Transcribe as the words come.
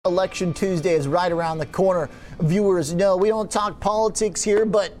Election Tuesday is right around the corner. Viewers know we don't talk politics here,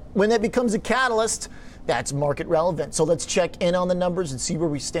 but when that becomes a catalyst, that's market relevant. So let's check in on the numbers and see where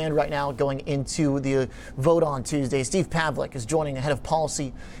we stand right now going into the vote on Tuesday. Steve Pavlik is joining, the head of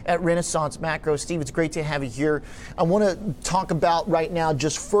policy at Renaissance Macro. Steve, it's great to have you here. I want to talk about right now,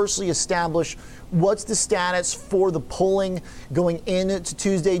 just firstly establish what's the status for the polling going into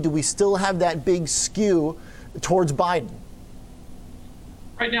Tuesday. Do we still have that big skew towards Biden?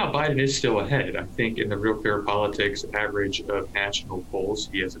 Right now, Biden is still ahead. I think in the Real Clear Politics average of national polls,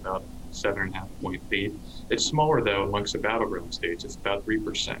 he has about 7.5-point lead. It's smaller, though, amongst the battleground states. It's about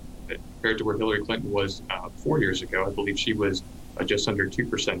 3%. Compared to where Hillary Clinton was 4 years ago, I believe she was just under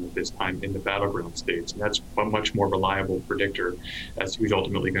 2% at this time in the battleground states. And that's a much more reliable predictor as to who's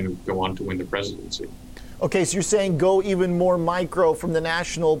ultimately going to go on to win the presidency. Okay, so you're saying go even more micro from the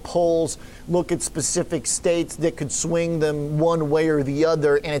national polls, look at specific states that could swing them one way or the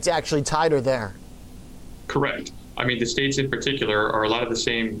other, and it's actually tighter there. Correct. I mean, the states in particular are a lot of the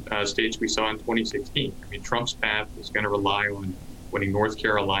same states we saw in 2016. I mean, Trump's path is going to rely on winning North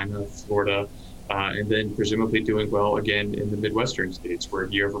Carolina, Florida, and then presumably doing well again in the Midwestern states where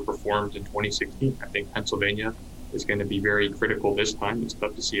he overperformed in 2016. I think Pennsylvania is going to be very critical this time. It's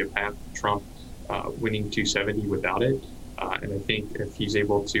tough to see a path to Trump winning 270 without it. And I think if he's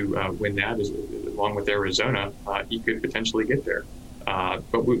able to win that, along with Arizona, he could potentially get there.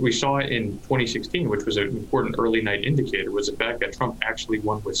 But we saw in 2016, which was an important early night indicator, was the fact that Trump actually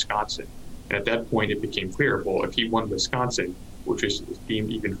won Wisconsin. And at that point, it became clear, well, if he won Wisconsin, which was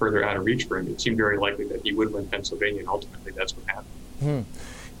deemed even further out of reach for him, it seemed very likely that he would win Pennsylvania, and ultimately that's what happened.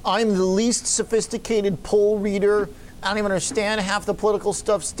 I'm the least sophisticated poll reader. I don't even understand half the political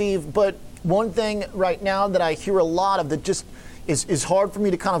stuff, Steve, but one thing right now that I hear a lot of that just is hard for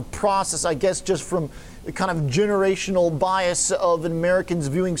me to kind of process, I guess, just from the kind of generational bias of Americans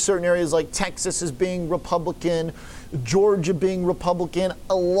viewing certain areas like Texas as being Republican, Georgia being Republican.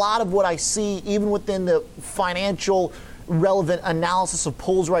 A lot of what I see, even within the financial relevant analysis of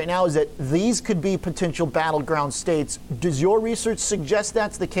polls right now, is that these could be potential battleground states. Does your research suggest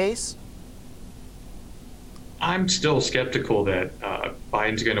that's the case? I'm still skeptical that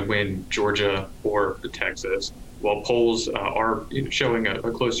Biden's going to win Georgia or Texas. While polls are showing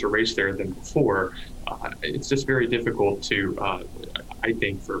a closer race there than before, it's just very difficult to, I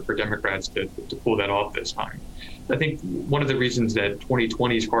think, for Democrats to pull that off this time. I think one of the reasons that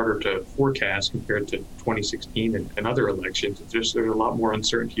 2020 is harder to forecast compared to 2016 and other elections is just there's a lot more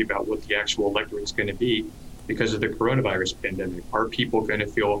uncertainty about what the actual electorate's going to be because of the coronavirus pandemic. Are people going to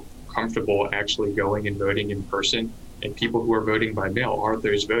feel comfortable actually going and voting in person? And people who are voting by mail, are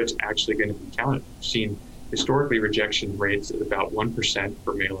those votes actually going to be counted? We've seen historically rejection rates at about 1%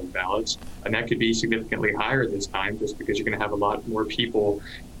 for mail-in ballots, and that could be significantly higher this time just because you're going to have a lot more people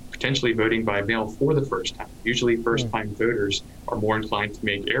potentially voting by mail for the first time. Usually first-time voters are more inclined to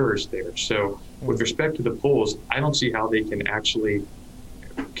make errors there. So with respect to the polls, I don't see how they can actually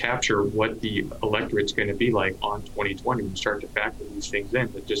capture what the electorate's going to be like on 2020 and start to factor these things in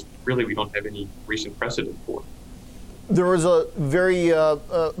that just really we don't have any recent precedent for. There was a very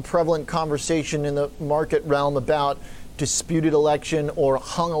prevalent conversation in the market realm about disputed election or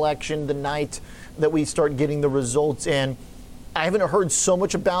hung election the night that we start getting the results in. I haven't heard so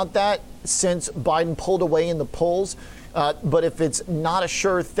much about that since Biden pulled away in the polls. But if it's not a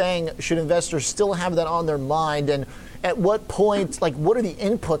sure thing, should investors still have that on their mind? And at what point, like, what are the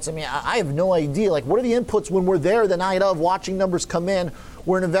inputs? I mean, I have no idea. Like, what are the inputs when we're there the night of watching numbers come in,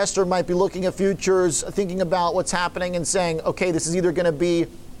 where an investor might be looking at futures, thinking about what's happening and saying, okay, this is either going to be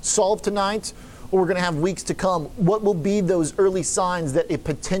solved tonight or we're going to have weeks to come. What will be those early signs that a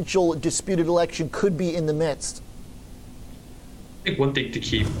potential disputed election could be in the midst? I think one thing to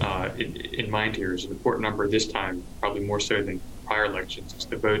keep in mind here is an important number this time, probably more so than prior elections, is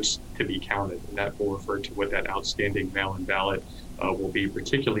the votes to be counted. And that will refer to what that outstanding mail-in ballot will be,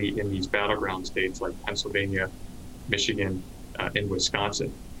 particularly in these battleground states like Pennsylvania, Michigan, and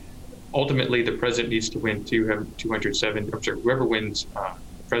Wisconsin. Ultimately, the president needs to win 270, whoever wins the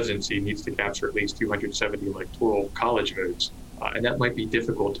presidency needs to capture at least 270 electoral college votes. And that might be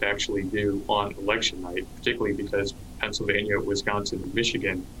difficult to actually do on election night, particularly because Pennsylvania, Wisconsin, and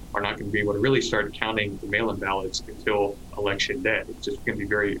Michigan are not going to be able to really start counting the mail-in ballots until election day. It's just going to be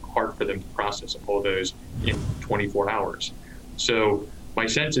very hard for them to process all those in 24 hours. So my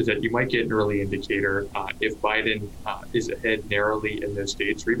sense is that you might get an early indicator if Biden is ahead narrowly in those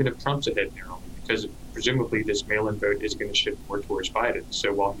states, or even if Trump's ahead narrowly, because presumably this mail-in vote is going to shift more towards Biden.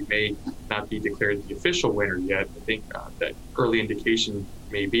 So while he may not be declared the official winner yet, I think that early indication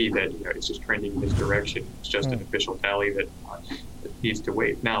may be that it's just trending in this direction. It's just an official tally that needs to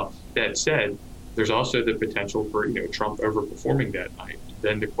wait. Now, that said, there's also the potential for Trump overperforming that night.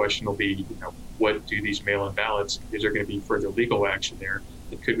 Then the question will be, what do these mail-in ballots? Is there going to be further legal action there?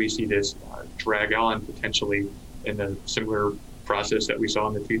 And could we see this drag on potentially in a similar process that we saw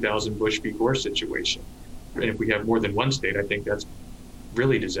in the 2000 Bush v. Gore situation? And if we have more than one state, I think that's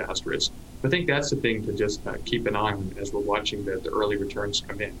really disastrous. I think that's the thing to just keep an eye on as we're watching the early returns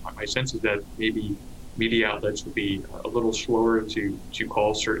come in. My sense is that maybe media outlets will be a little slower to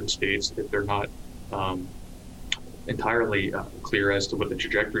call certain states if they're not entirely clear as to what the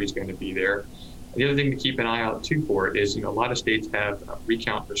trajectory is going to be there. The other thing to keep an eye out too for is, a lot of states have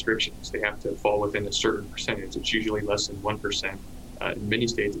recount restrictions. They have to fall within a certain percentage. It's usually less than 1%. In many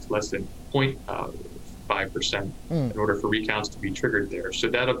states, it's less than 0.5% in order for recounts to be triggered there. So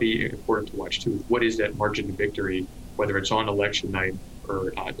that'll be important to watch too. What is that margin of victory, whether it's on election night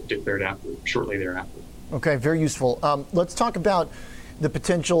or declared shortly thereafter? Okay, very useful. Let's talk about the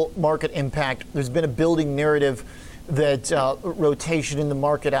potential market impact. There's been a building narrative that rotation in the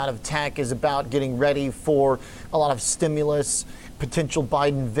market out of tech is about getting ready for a lot of stimulus, potential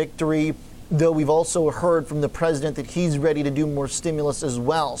Biden victory, though we've also heard from the president that he's ready to do more stimulus as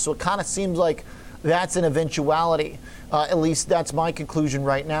well. So it kind of seems like that's an eventuality. At least that's my conclusion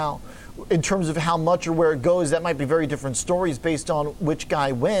right now. In terms of how much or where it goes, that might be very different stories based on which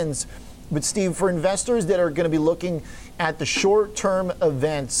guy wins. But Steve, for investors that are going to be looking at the short-term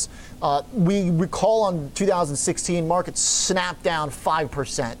events, we recall on 2016, markets snapped down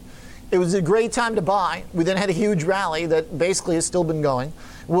 5%. It was a great time to buy. We then had a huge rally that basically has still been going,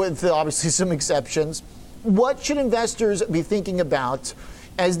 with obviously some exceptions. What should investors be thinking about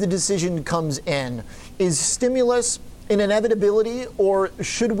as the decision comes in? Is stimulus an inevitability, or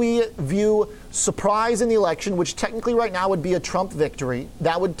should we view surprise in the election, which technically right now would be a Trump victory?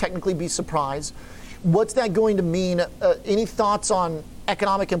 That would technically be surprise. What's that going to mean? Any thoughts on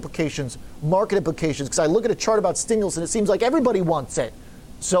economic implications, market implications? Because I look at a chart about stimulus and it seems like everybody wants it.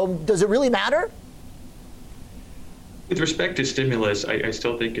 So does it really matter? With respect to stimulus, I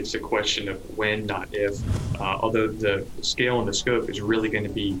still think it's a question of when, not if, although the scale and the scope is really going to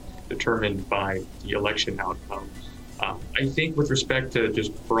be determined by the election outcome. I think with respect to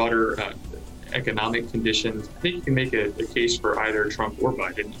just broader economic conditions, I think you can make a case for either Trump or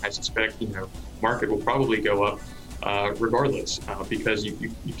Biden. I suspect, market will probably go up regardless, because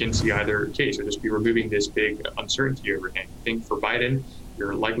you can see either case. You'll just be removing this big uncertainty overhang. I think for Biden,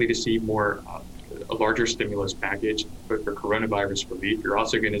 you're likely to see a larger stimulus package for coronavirus relief. You're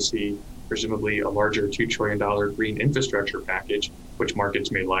also going to see presumably a larger $2 trillion green infrastructure package, which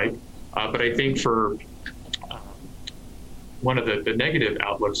markets may like. But I think for one of the negative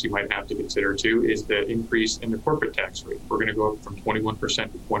outlooks you might have to consider too is the increase in the corporate tax rate. We're going to go up from 21%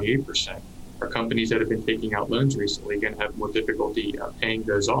 to 28%. Our companies that have been taking out loans recently are going to have more difficulty paying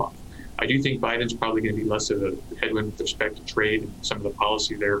those off. I do think Biden's probably going to be less of a headwind with respect to trade and some of the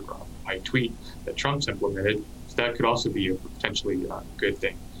policy there by tweet that Trump's implemented. So that could also be a potentially good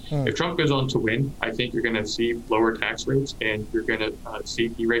thing. If Trump goes on to win, I think you're going to see lower tax rates and you're going to see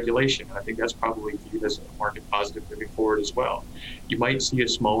deregulation. And I think that's probably viewed as a market positive moving forward as well. You might see a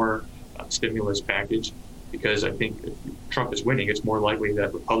smaller stimulus package because I think if Trump is winning, it's more likely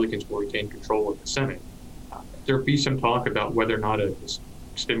that Republicans will retain control of the Senate. There'll be some talk about whether or not a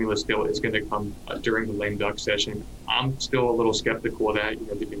stimulus deal is going to come during the lame duck session. I'm still a little skeptical of that.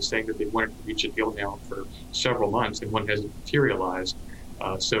 They've been saying that they wanted to reach a deal now for several months and one hasn't materialized.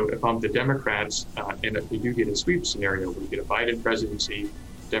 So if I'm the Democrats, and if we do get a sweep scenario where we get a Biden presidency,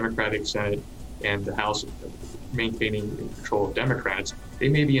 Democratic Senate, and the House maintaining control of Democrats, they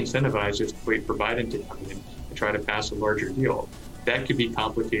may be incentivized just to wait for Biden to come in and try to pass a larger deal. That could be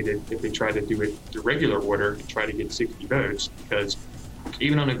complicated if they try to do it the regular order and try to get 60 votes, because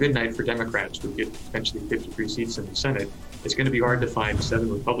even on a good night for Democrats who get potentially 53 seats in the Senate, it's going to be hard to find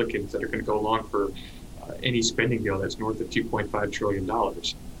 7 Republicans that are going to go along for any spending deal that's north of $2.5 trillion.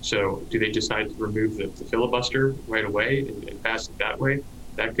 So do they decide to remove the filibuster right away and pass it that way?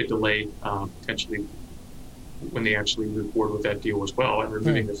 That could delay potentially when they actually move forward with that deal as well. And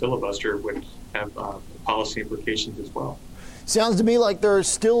removing the filibuster would have policy implications as well. Sounds to me like there are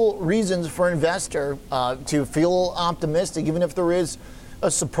still reasons for an investor to feel optimistic, even if there is a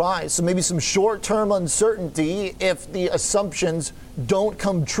surprise. So maybe some short-term uncertainty if the assumptions don't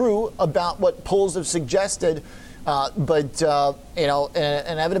come true about what polls have suggested. But an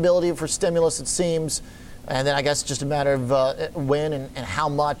inevitability for stimulus, it seems. And then I guess just a matter of when and how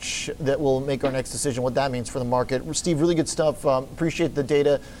much that will make our next decision, what that means for the market. Steve, really good stuff. Appreciate the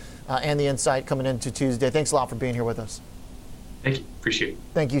data and the insight coming into Tuesday. Thanks a lot for being here with us. Thank you. Appreciate it.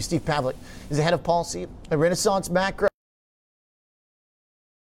 Thank you. Steve Pavlik is the head of policy at Renaissance Macro.